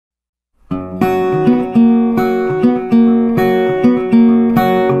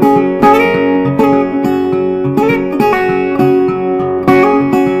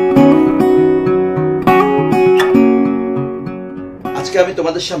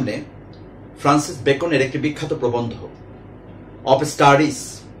আপনাদের সামনে ফ্রান্সিস বেকনের একটি বিখ্যাত প্রবন্ধ অফ স্টাডিজ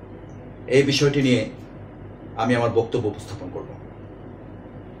এই বিষয়টি নিয়ে আমি আমার বক্তব্য উপস্থাপন করব।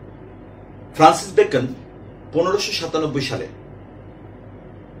 ফ্রান্সিস বেকন 1597 সালে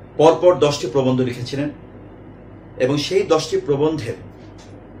পরপর 10টি প্রবন্ধ লিখেছিলেন এবং সেই 10টি প্রবন্ধের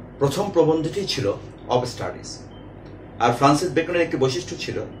প্রথম প্রবন্ধটি ছিল অফ স্টাডিজ। আর ফ্রান্সিস বেকনের একটি বৈশিষ্ট্য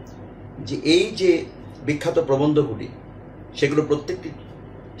ছিল যে এই যে বিখ্যাত প্রবন্ধগুলি সেগুলো প্রত্যেকটি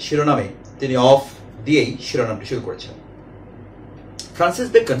শিরোনামে তিনি অফ দিয়েই শিরোনামটি শুরু করেছেন। ফ্রান্সিস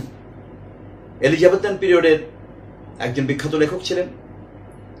বেকন এলিজাবেথান পিরিয়ডের একজন বিখ্যাত লেখক ছিলেন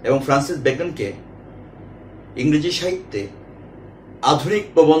এবং ফ্রান্সিস বেকনকে ইংরেজি সাহিত্যে আধুনিক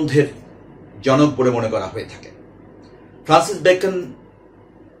প্রবন্ধের জনক বলে মনে করা হয়ে থাকে। ফ্রান্সিস বেকন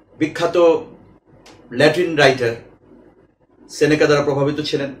বিখ্যাত ল্যাটিন রাইটার সেনেকা দ্বারা প্রভাবিত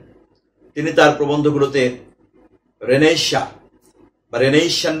ছিলেন। তিনি তার প্রবন্ধগুলোতে রেনেশা বা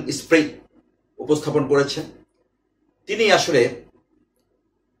রেনেশন স্প্রিট উপস্থাপন করেছেন। তিনি আসলে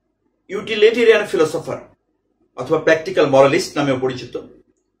ইউটিলিটেরিয়ান ফিলোসফার অথবা প্র্যাকটিক্যাল মরালিস্ট নামেও পরিচিত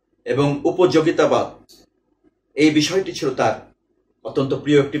এবং উপযোগিতাবাদ এই বিষয়টি ছিল তার অত্যন্ত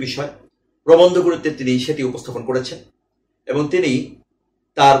প্রিয় একটি বিষয়। প্রবন্ধগুলোতে তিনি সেটি উপস্থাপন করেছেন এবং তিনি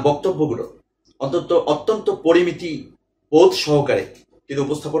তার বক্তব্যগুলো অত্যন্ত পরিমিতি বোধ সহকারে তিনি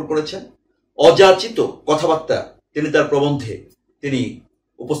উপস্থাপন করেছেন। অযাচিত কথাবার্তা তিনি তার প্রবন্ধে তিনি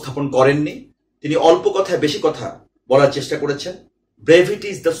উপস্থাপন করেননি। তিনি অল্প কথায় বেশি কথা বলার চেষ্টা করেছেন। Brevity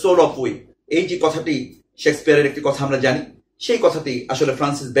is the soul of wheat, এই যে কথাটি শেক্সপিয়ারের একটি কথা আমরা জানি, সেই কথাটি আসলে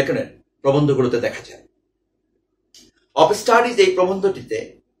ফ্রান্সিস বেকনের প্রবন্ধগুলোতে দেখা যায়। অফ স্টাডিজ এই প্রবন্ধটিতে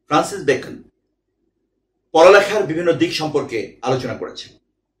ফ্রান্সিস বেকন পড়ালেখার বিভিন্ন দিক সম্পর্কে আলোচনা করেছেন।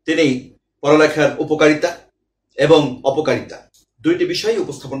 তিনি পড়ালেখার উপকারিতা এবং অপকারিতা দুইটি বিষয়ই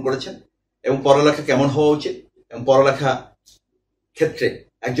উপস্থাপন করেছেন এবং পড়ালেখা কেমন হওয়া উচিত এবং পড়ালেখা ক্ষেত্রে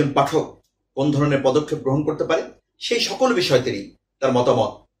একজন পাঠক কোন ধরনের পদক্ষেপ গ্রহণ করতে পারে সেই সকল বিষয় তিনি তার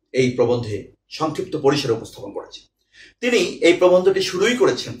মতামত এই প্রবন্ধে সংক্ষিপ্ত পরিসরে উপস্থাপন করেছেন। তিনি এই প্রবন্ধটি শুরুই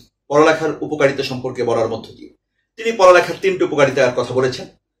করেছেন পড়ালেখার উপকারিতা সম্পর্কে বলার মধ্য দিয়ে। তিনি পড়ালেখার 3টি উপকারিতার কথা বলেছেন।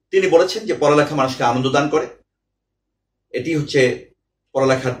 তিনি বলেছেন যে পড়ালেখা মানুষকে আনন্দ দান করে, এটি হচ্ছে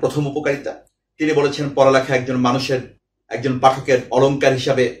পড়ালেখার প্রথম উপকারিতা। তিনি বলেছেন পড়ালেখা একজন পাঠকের অলংকার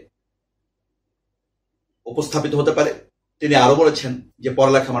হিসাবে উপস্থাপিত হতে পারে। তিনি আরো বলেছেন যে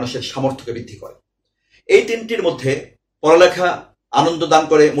পড়ালেখা মানুষের সামর্থ্যকে বৃদ্ধি করে। এই 3টির মধ্যে পড়ালেখা আনন্দ দান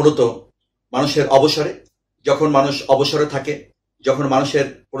করে মূলত মানুষের অবসরে, যখন মানুষ অবসরে থাকে, যখন মানুষের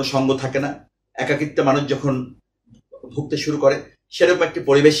কোনো সঙ্গ থাকে না, একাকিত্বে মানুষ যখন ভুগতে শুরু করে, সেরকম একটি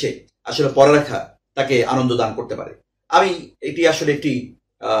পরিবেশে আসলে পড়ালেখা তাকে আনন্দ দান করতে পারে। আমি এটি আসলে একটি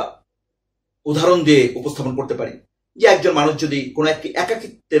উদাহরণ দিয়ে উপস্থাপন করতে পারি যে একজন মানুষ যদি কোনো একটি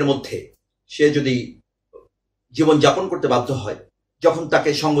একাকিত্বের মধ্যে সে যদি জীবন যাপন করতে বাধ্য হয়, যখন তাকে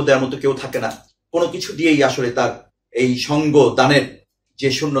সঙ্গ দেওয়ার মতো কেউ থাকে না, কোনো কিছু দিয়েই আসলে তার এই সঙ্গ দানের যে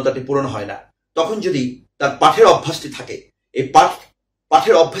শূন্যতাটি পূরণ হয় না, তখন যদি তার পাঠের অভ্যাসটি থাকে, এই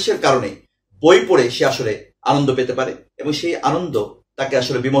পাঠের অভ্যাসের কারণে বই পড়ে সে আসলে আনন্দ পেতে পারে এবং সেই আনন্দ তাকে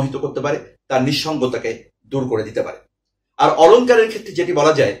আসলে বিমোহিত করতে পারে, তার নিঃসঙ্গতাকে দূর করে দিতে পারে। আর অলংকারের ক্ষেত্রে যেটি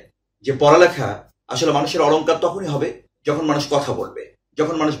বলা যায় যে পড়ালেখা আসলে মানুষের অলংকার তখনই হবে যখন মানুষ কথা বলবে,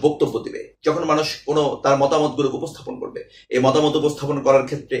 যখন মানুষ বক্তব্য দিবে, যখন মানুষ কোনো তার মতামতগুলোকে উপস্থাপন করবে। এই মতামত উপস্থাপন করার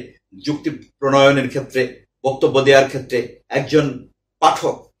ক্ষেত্রে, যুক্তি প্রণয়নের ক্ষেত্রে, বক্তব্য দেওয়ার ক্ষেত্রে একজন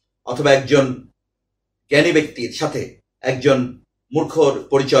পাঠক অথবা একজন জ্ঞানী ব্যক্তির সাথে একজন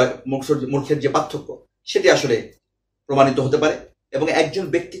মূর্খের যে পার্থক্য সেটি আসলে প্রমাণিত হতে পারে এবং একজন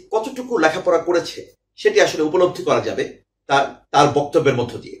ব্যক্তি কতটুকু লেখাপড়া করেছে সেটি আসলে উপলব্ধি করা যাবে তার বক্তব্যের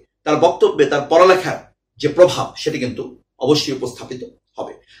মধ্য দিয়ে। তার বক্তব্যে তার পড়ালেখার যে প্রভাব সেটি কিন্তু অবশ্যই উপস্থাপিত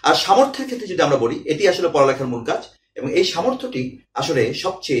হবে। আর সামর্থ্যের ক্ষেত্রে যদি আমরা বলি, এটি আসলে পড়ালেখার মূল কাজ এবং এই সামর্থ্যটি আসলে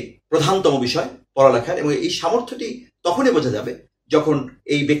সবচেয়ে প্রধানতম বিষয় পড়ালেখার। এবং এই সামর্থ্যটি তখনই বোঝা যাবে যখন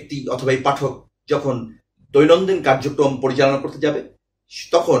এই ব্যক্তি অথবা এই পাঠক যখন দৈনন্দিন কার্যক্রম পরিচালনা করতে যাবে,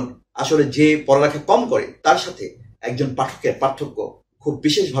 তখন আসলে যে পড়ালেখা কম করে তার সাথে একজন পাঠকের পার্থক্য খুব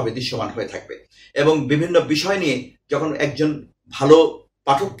বিশেষভাবে দৃশ্যমান হয়ে থাকবে। এবং বিভিন্ন বিষয় নিয়ে যখন একজন ভালো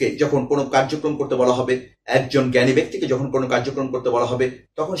পাঠককে যখন কোনো কার্যক্রম করতে বলা হবে, একজন জ্ঞানী ব্যক্তিকে যখন কোনো কার্যক্রম করতে বলা হবে,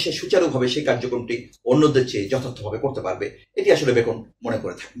 তখন সে সুচারুভাবে সেই কার্যক্রমটি অন্যদের চেয়ে যথার্থভাবে করতে পারবে। এটি আসলে বেকন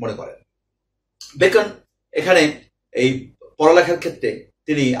মনে করেন। বেকন এখানে এই পড়ালেখার ক্ষেত্রে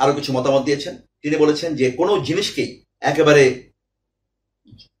তিনি আরো কিছু মতামত দিয়েছেন। তিনি বলেছেন যে কোনো জিনিসকেই একেবারে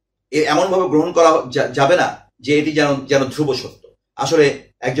এমনভাবে গ্রহণ করা যাবে না যে এটি যেন ধ্রুব সত্য। আসলে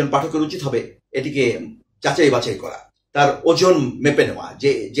একজন পাঠকের উচিত হবে এটিকে যাচাই বাছাই করা, তার ওজন মেপে নেওয়া,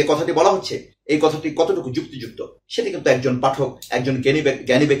 যে কথাটি বলা হচ্ছে এই কথাটি কতটুকু যুক্তিযুক্ত সেটি কিন্তু একজন পাঠক, একজন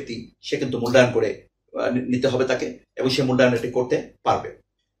জ্ঞানী ব্যক্তি সে কিন্তু মূল্যায়ন করে নিতে হবে তাকে এবং সে মূল্যায়ন এটি করতে পারবে।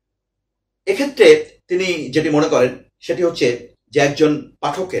 এক্ষেত্রে তিনি যেটি মনে করেন সেটি হচ্ছে যে একজন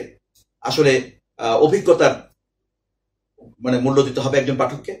পাঠকের আসলে অভিজ্ঞতার মানে মূল্য দিতে হবে একজন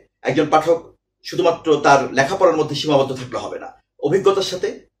পাঠককে। একজন পাঠক শুধুমাত্র তার লেখাপড়ার মধ্যে সীমাবদ্ধ থাকলে হবে না, অভিজ্ঞতার সাথে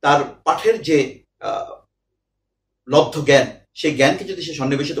তার পাঠের যে লব্ধ জ্ঞান, সেই জ্ঞানকে যদি সে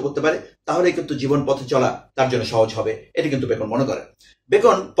সন্নিবেশিত করতে পারে তাহলে কিন্তু জীবন পথে চলা তার জন্য সহজ হবে, এটি কিন্তু বেকন মনে করেন।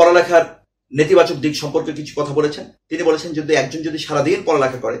 বেকন পড়ালেখার নেতিবাচক দিক সম্পর্কে কিছু কথা বলেছেন। তিনি বলেছেন যদি একজন যদি সারাদিন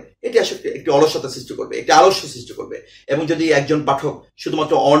পড়ালেখা করে এটি আসলে একটি অলসতা সৃষ্টি করবে, একটি আলস্য সৃষ্টি করবে। এবং যদি একজন পাঠক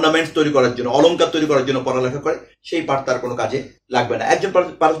শুধুমাত্র অর্নামেন্টস তৈরি করার জন্য, অলংকার তৈরি করার জন্য পড়ালেখা করে, সেই পাঠ তার কোনো কাজে লাগবে না। একজন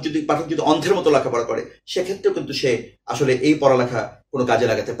পাঠক যদি অন্ধের মতো লেখাপড়া করে সেক্ষেত্রেও কিন্তু সে আসলে এই পড়ালেখা কোনো কাজে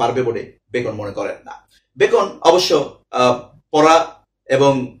লাগাতে পারবে বলে বেকন মনে করেন না। বেকন অবশ্য পড়া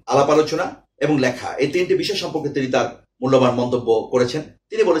এবং আলাপ আলোচনা এবং লেখা এই তিনটি বিষয় সম্পর্কে তিনি তার মূল্যবান মন্তব্য করেছেন।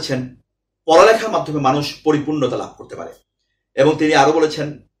 তিনি বলেছেন পড়ালেখার মাধ্যমে মানুষ পরিপূর্ণতা লাভ করতে পারে, এবং তিনি আরো বলেছেন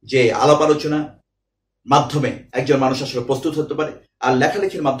যে আলাপ আলোচনা মাধ্যমে একজন মানুষ আসলে প্রস্তুত হতে পারে, আর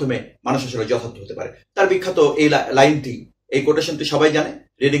লেখালেখির মাধ্যমে মানুষ আসলে যথার্থ হতে পারে। তার বিখ্যাত এই লাইনটি, এই কোটেশনটি সবাই জানে,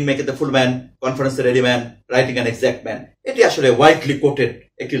 reading make the full man, conference A ready man, writing an exact man. এটি আসলে ওয়াইডলি কোটেড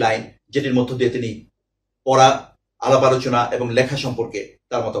একটি লাইন, যেটির মধ্য দিয়ে তিনি পড়া, আলাপ আলোচনা এবং লেখা সম্পর্কে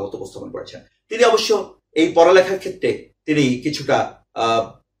তার মতামত উপস্থাপন করেছেন। তিনি অবশ্য এই পড়ালেখার ক্ষেত্রে তিনি কিছুটা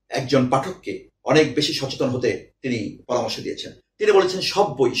একজন পাঠককে অনেক বেশি সচেতন হতে তিনি পরামর্শ দিয়েছেন। তিনি বলেছেন সব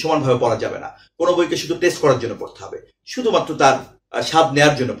বই সমানভাবে পড়া যাবে না, কোনো বইকে শুধু টেস্ট করার জন্য পড়তে হবে, শুধুমাত্র তার স্বাদ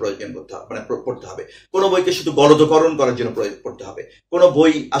নেওয়ার জন্য প্রয়োজন করতে হবে, মানে পড়তে হবে। কোনো বইকে শুধু গলদকরণ করার জন্য পড়তে হবে। কোনো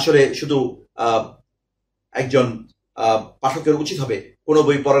বই আসলে শুধু একজন পাঠকের উচিত হবে কোনো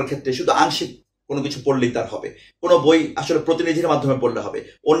বই পড়ার ক্ষেত্রে শুধু আংশিক কোনো কিছু পড়লেই তার হবে। কোনো বই আসলে প্রতিনিধির মাধ্যমে পড়লে হবে,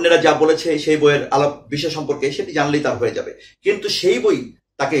 অন্যরা যা বলেছে সেই বইয়ের আলাপ বিষয় সম্পর্কে সেটি জানলেই তার হয়ে যাবে। কিন্তু সেই বই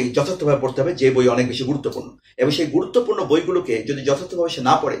তাকে যথার্থভাবে পড়তে হবে যে বই অনেক বেশি গুরুত্বপূর্ণ, এবং সেই গুরুত্বপূর্ণ বইগুলোকে যদি যথার্থভাবে সে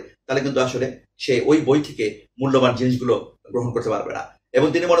না পড়ে তাহলে কিন্তু আসলে সে ওই বই থেকে মূল্যবান জিনিসগুলো গ্রহণ করতে পারবে না। এবং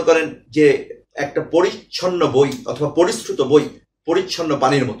তিনি মনে করেন যে একটা পরিচ্ছন্ন বই অথবা পরিশ্রুত বই পরিচ্ছন্ন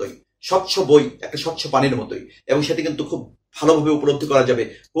পানির মতোই, স্বচ্ছ বই একটা স্বচ্ছ পানির মতোই, এবং সেটি কিন্তু খুব ভালোভাবে উপলব্ধি করা যাবে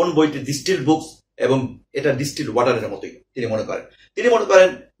কোন বইটি ডিস্টিলড বুকস এবং এটা ডিস্টিলড ওয়াটারের মতোই তিনি মনে করেন। তিনি মনে করেন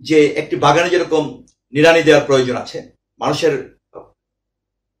যে একটি বাগানে যেরকম নিড়ানি দেওয়ার প্রয়োজন আছে, মানুষের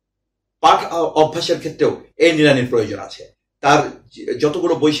পাঠ অভ্যাসের ক্ষেত্রেও এই নিড়ানির প্রয়োজন আছে। তার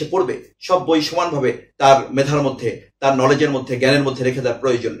যতগুলো বই সে পড়বে সব বই সমানভাবে তার মেধার মধ্যে, তার নলেজের মধ্যে, জ্ঞানের মধ্যে রেখে দেওয়ার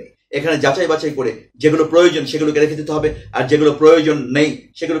প্রয়োজন নেই। এখানে যাচাই বাছাই করে যেগুলো প্রয়োজন সেগুলোকে রেখে দিতে হবে, আর যেগুলো প্রয়োজন নেই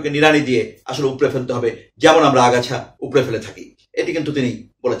সেগুলোকে নিড়ানি দিয়ে আসলে উপড়ে ফেলতে হবে, যেমন আমরা আগাছা উপড়ে ফেলে থাকি। এটি কিন্তু তিনি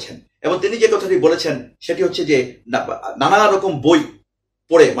বলেছেন। এবং তিনি যে কথাটি বলেছেন সেটি হচ্ছে যে নানা রকম বই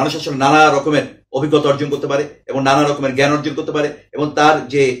পড়ে মানুষ আসলে নানা রকমের অভিজ্ঞতা অর্জন করতে পারে এবং নানা রকমের জ্ঞান অর্জন করতে পারে, এবং তার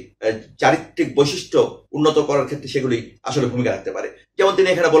যে চারিত্রিক বৈশিষ্ট্য উন্নত করার ক্ষেত্রে সেগুলি আসলে ভূমিকা রাখতে পারে। যেমন তিনি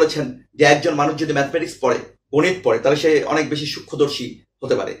এখানে বলেছেন যে একজন মানুষ যদি ম্যাথমেটিক্স পড়ে, গণিত পড়ে, তাহলে সে অনেক বেশি সূক্ষ্মদর্শী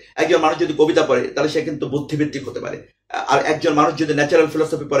হতে পারে। একজন মানুষ যদি কবিতা পড়ে তাহলে সে কিন্তু বুদ্ধিভিত্তিক হতে পারে। আর একজন মানুষ যদি ন্যাচারাল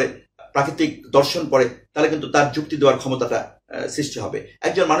ফিলোসফি পড়ে, প্রাকৃতিক দর্শন পড়ে, তাহলে কিন্তু তার যুক্তি দেওয়ার ক্ষমতাটা সৃষ্টি হবে।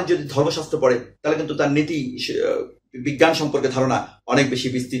 একজন মানুষ যদি ধর্মশাস্ত্র পড়ে তাহলে কিন্তু তার নীতি বিজ্ঞান সম্পর্কে ধারণা অনেক বেশি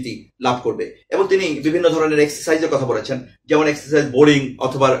বিস্তৃতি লাভ করবে। এবং তিনি বিভিন্ন ধরনের এক্সারসাইজের কথা বলেছেন, যেমন এক্সারসাইজ বোর্ডিং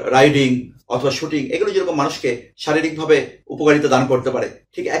অথবা রাইডিং অথবা শুটিং, এগুলো যেরকম মানুষকে শারীরিকভাবে উপকারিতা দান করতে পারে,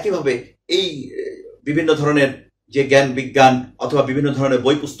 ঠিক একইভাবে এই বিভিন্ন ধরনের যে জ্ঞান বিজ্ঞান অথবা বিভিন্ন ধরনের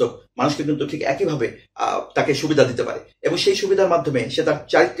বই পুস্তক মানুষকে কিন্তু ঠিক একইভাবে তাকে সুবিধা দিতে পারে, এবং সেই সুবিধার মাধ্যমে সে তার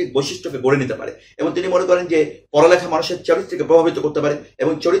চারিত্রিক বৈশিষ্ট্যকে গড়ে নিতে পারে। এবং তিনি মনে করেন যে পড়ালেখা মানুষের চরিত্রকে প্রভাবিত করতে পারে,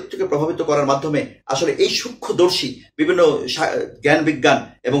 এবং চরিত্রকে প্রভাবিত করার মাধ্যমে আসলে এই সূক্ষ্মদর্শী বিভিন্ন জ্ঞান বিজ্ঞান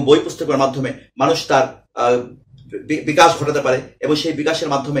এবং বই পুস্তকের মাধ্যমে মানুষ তার বিকাশ ঘটাতে পারে, এবং সেই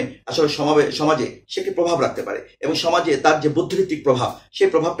বিকাশের মাধ্যমে আসলে সমাজে সে কি প্রভাব রাখতে পারে, এবং সমাজে তার যে বুদ্ধিভিত্তিক প্রভাব, সেই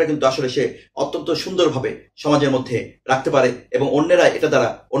প্রভাবটা কিন্তু আসলে সে অত্যন্ত সুন্দরভাবে সমাজের মধ্যে রাখতে পারে, এবং অন্যেরা এটা দ্বারা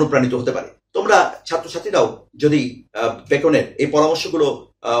অনুপ্রাণিত হতে পারে। তোমরা ছাত্রছাত্রীরাও যদি বেকনের এই পরামর্শগুলো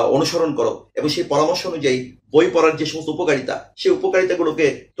অনুসরণ করো এবং সেই পরামর্শ অনুযায়ী বই পড়ার যে সমস্ত উপকারিতা, সেই উপকারিতাগুলোকে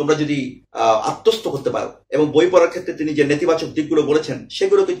তোমরা যদি আত্মস্থ করতে পারো, এবং বই পড়ার ক্ষেত্রে তিনি যে নেতিবাচক দিকগুলো বলেছেন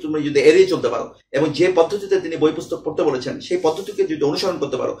সেগুলোকে তুমি যদি এড়িয়ে চলতে পারো, এবং যে পদ্ধতিতে তিনি বই পুস্তক পড়তে বলেছেন সেই পদ্ধতিকে যদি অনুসরণ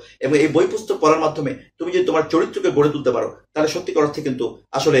করতে পারো, এবং এই বই পুস্তক পড়ার মাধ্যমে তুমি যদি তোমার চরিত্রকে গড়ে তুলতে পারো, তাহলে সত্যিকার অর্থে কিন্তু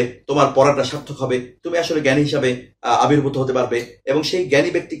আসলে তোমার পড়াটা সার্থক হবে। তুমি আসলে জ্ঞানী হিসাবে আবির্ভূত হতে পারবে, এবং সেই জ্ঞানী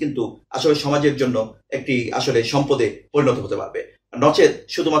ব্যক্তি কিন্তু আসলে সমাজের জন্য একটি আসলে সম্পদে পরিণত হতে পারবে। নচেত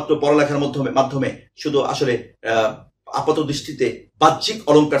শুধুমাত্র পড়ালেখার মাধ্যমে শুধু আসলে আপাত দৃষ্টিতে বাহ্যিক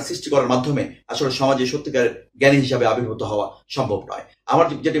অলংকার সৃষ্টি করার মাধ্যমে আসলে সমাজে সত্যিকার জ্ঞানী হিসাবে আবির্ভূত হওয়া সম্ভব নয়। আমার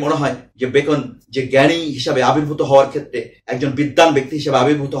যেটি মনে হয় যে বেকন যে জ্ঞানী হিসাবে আবির্ভূত হওয়ার ক্ষেত্রে, একজন বিদ্বান ব্যক্তি হিসাবে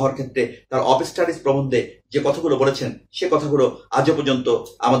আবির্ভূত হওয়ার ক্ষেত্রে তার অব স্টাডিজ প্রবন্ধে যে কথাগুলো বলেছেন সে কথাগুলো আজও পর্যন্ত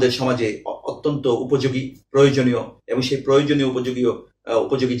আমাদের সমাজে অত্যন্ত উপযোগী, প্রয়োজনীয়, এবং সেই প্রয়োজনীয়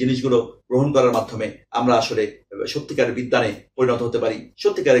উপযোগী জিনিসগুলো গ্রহণ করার মাধ্যমে আমরা আসলে সত্যিকারের বিদ্বানে পরিণত হতে পারি,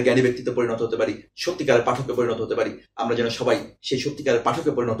 সত্যিকারের জ্ঞানী ব্যক্তিত্বে পরিণত হতে পারি, সত্যিকারের পাঠকে পরিণত হতে পারি। আমরা যেন সবাই সেই সত্যিকারের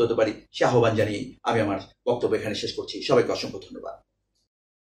পাঠকে পরিণত হতে পারি, সে আহ্বান জানিয়েই আমি আমার বক্তব্য এখানে শেষ করছি। সবাইকে অসংখ্য ধন্যবাদ।